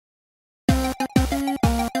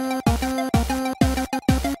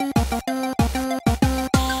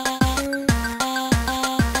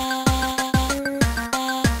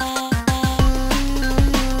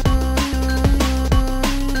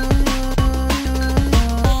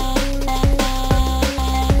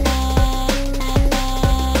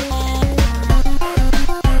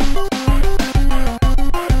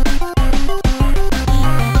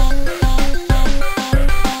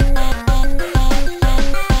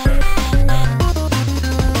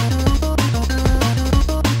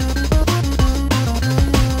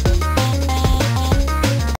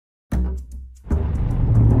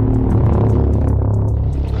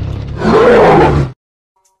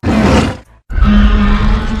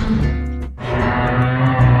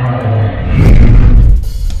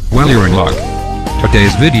well, you're in luck.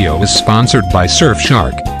 Today's video is sponsored by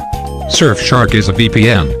Surfshark. Surfshark is a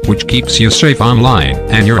VPN which keeps you safe online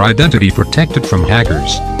and your identity protected from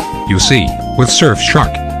hackers. You see, with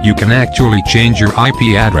Surfshark, you can actually change your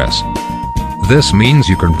IP address. This means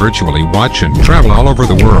you can virtually watch and travel all over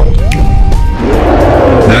the world.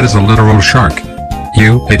 That is a literal shark.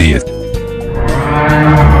 You idiot.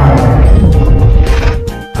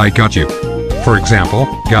 I got you. For example,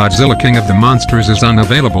 Godzilla King of the Monsters is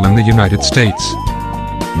unavailable in the United States.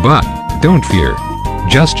 But, don't fear.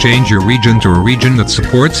 Just change your region to a region that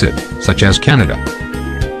supports it, such as Canada.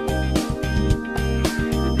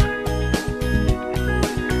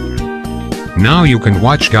 Now you can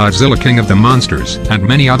watch Godzilla King of the Monsters and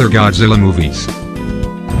many other Godzilla movies.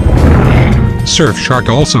 Surfshark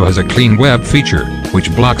also has a clean web feature,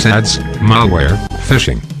 which blocks ads, malware,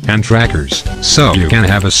 phishing, and trackers, so you can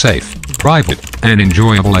have a safe, private, and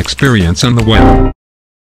enjoyable experience on the web.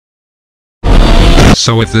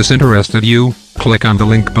 So if this interested you, click on the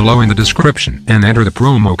link below in the description and enter the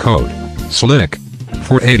promo code SLICK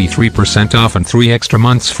for 83% off and 3 extra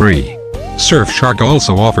months free. Surfshark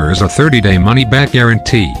also offers a 30-day money-back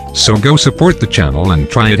guarantee, so go support the channel and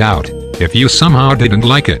try it out. If you somehow didn't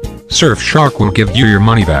like it, Surfshark will give you your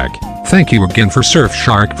money back. Thank you again for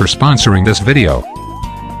Surfshark for sponsoring this video.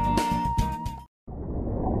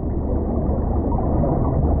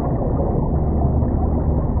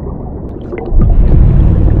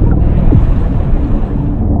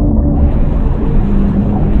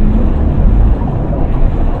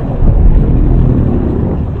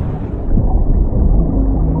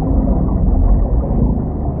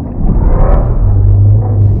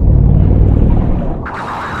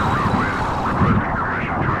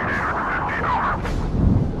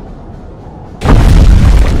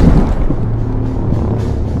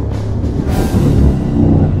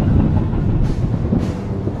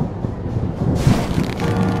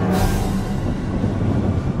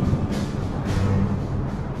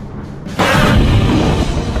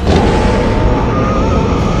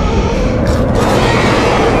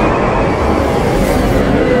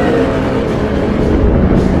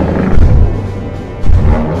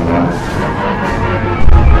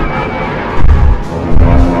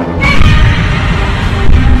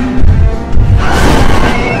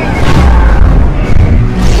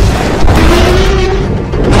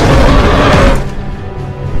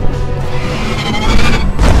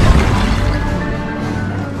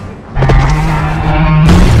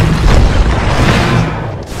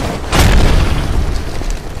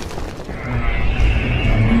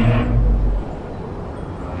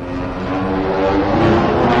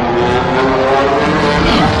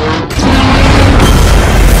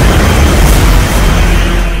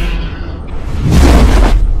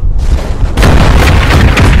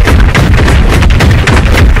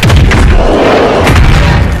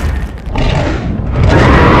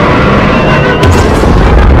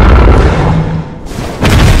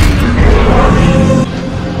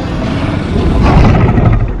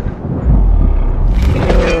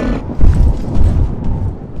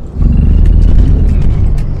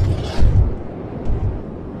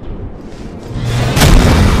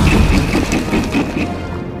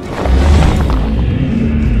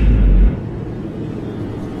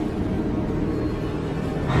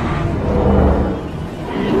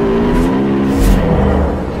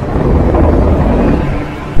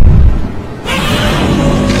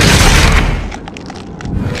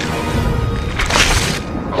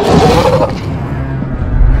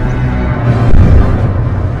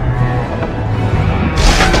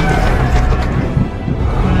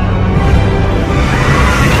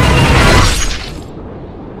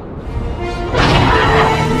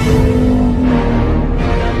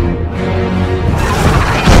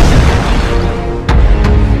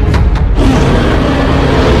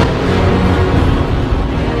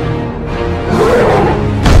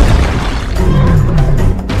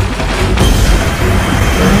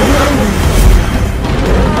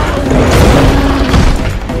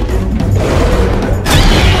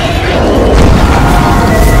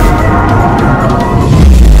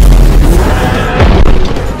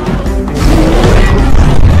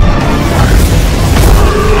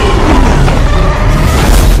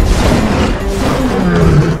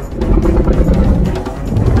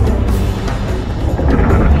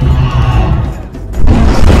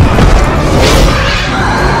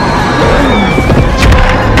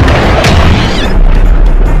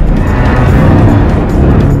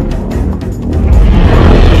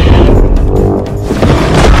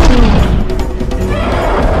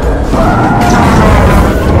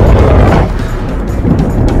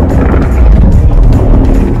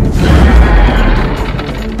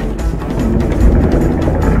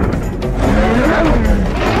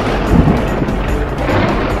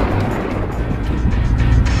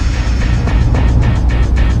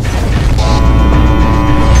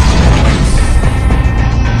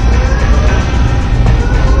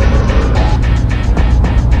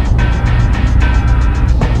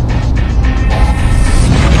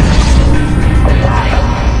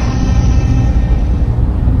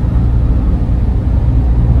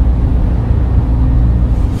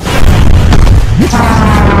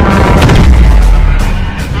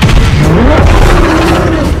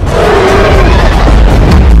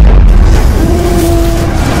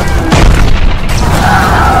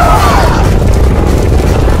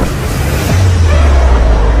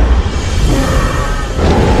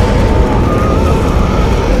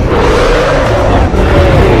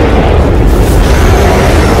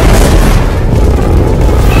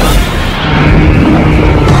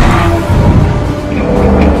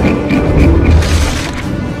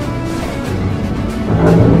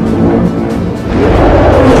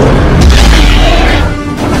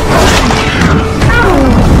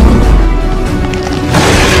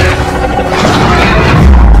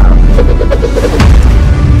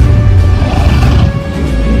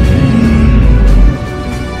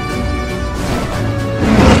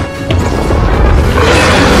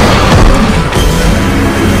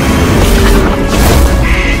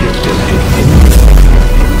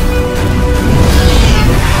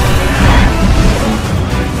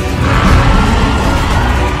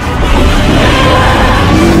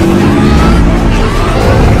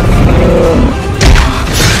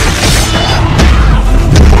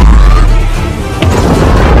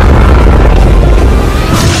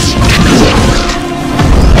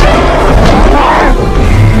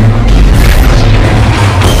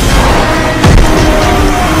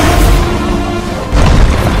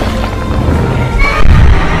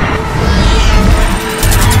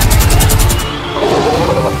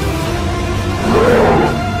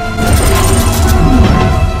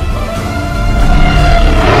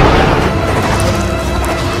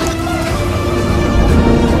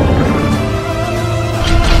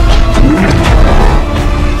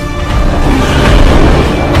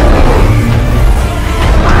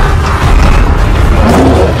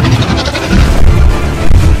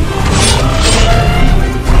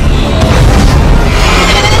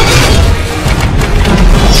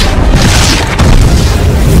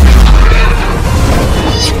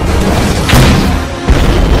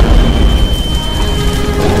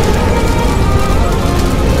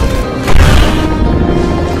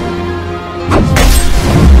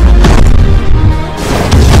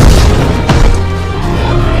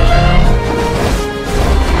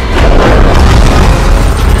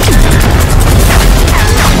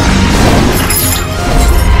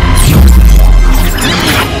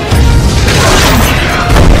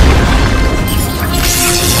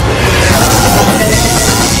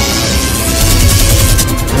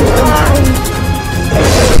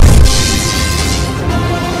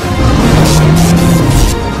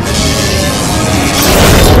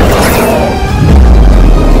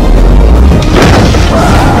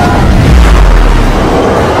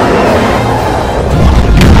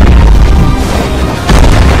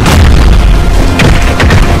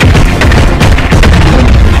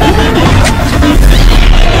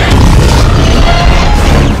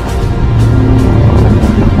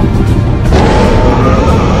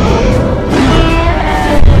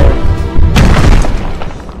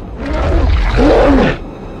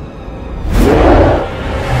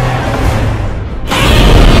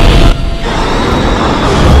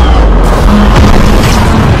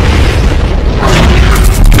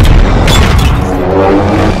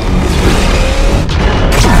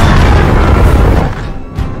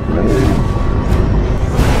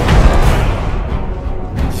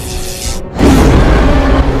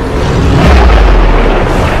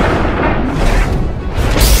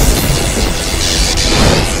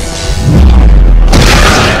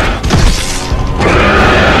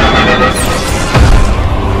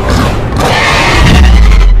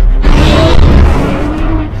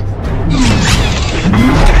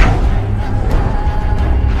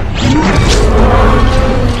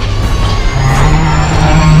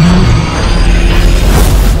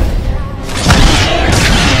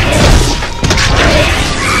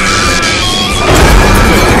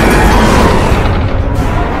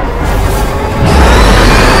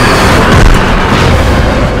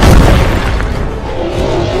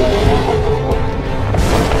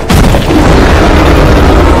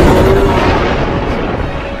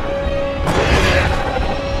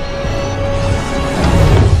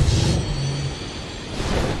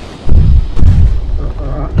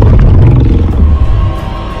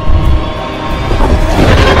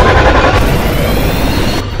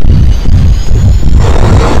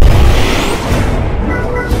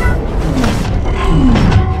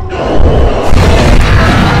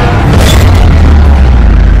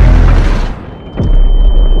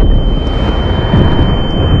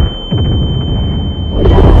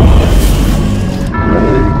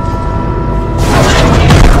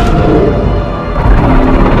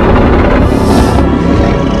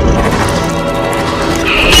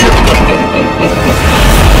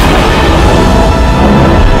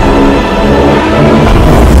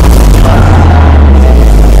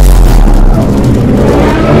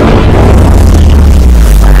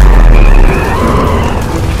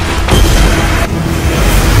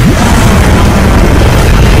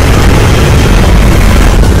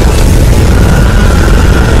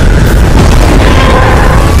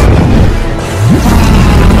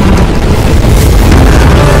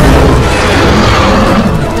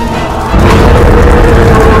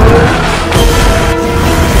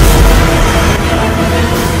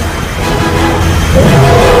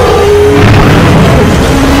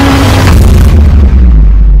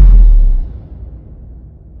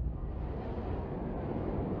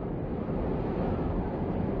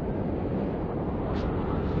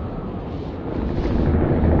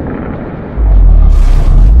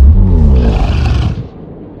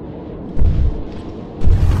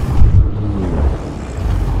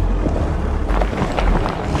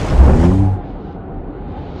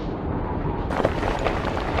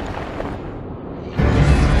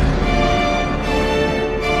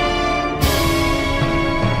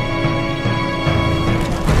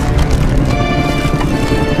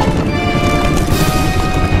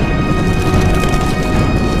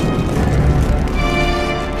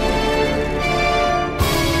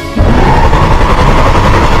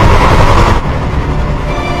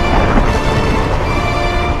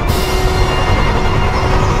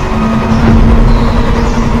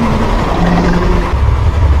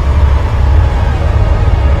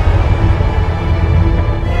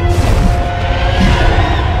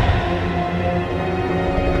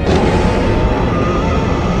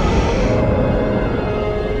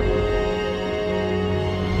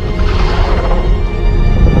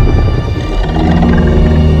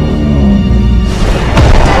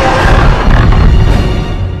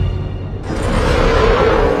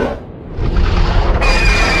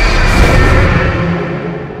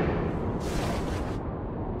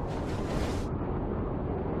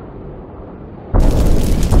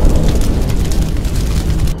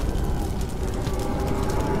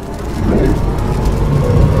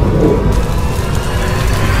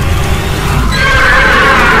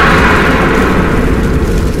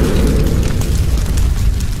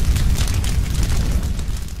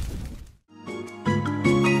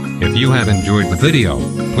 you have enjoyed the video,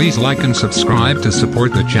 please like and subscribe to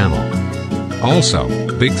support the channel. Also,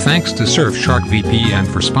 big thanks to Surfshark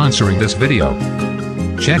VPN for sponsoring this video.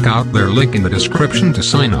 Check out their link in the description to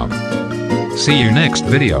sign up. See you next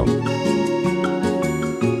video.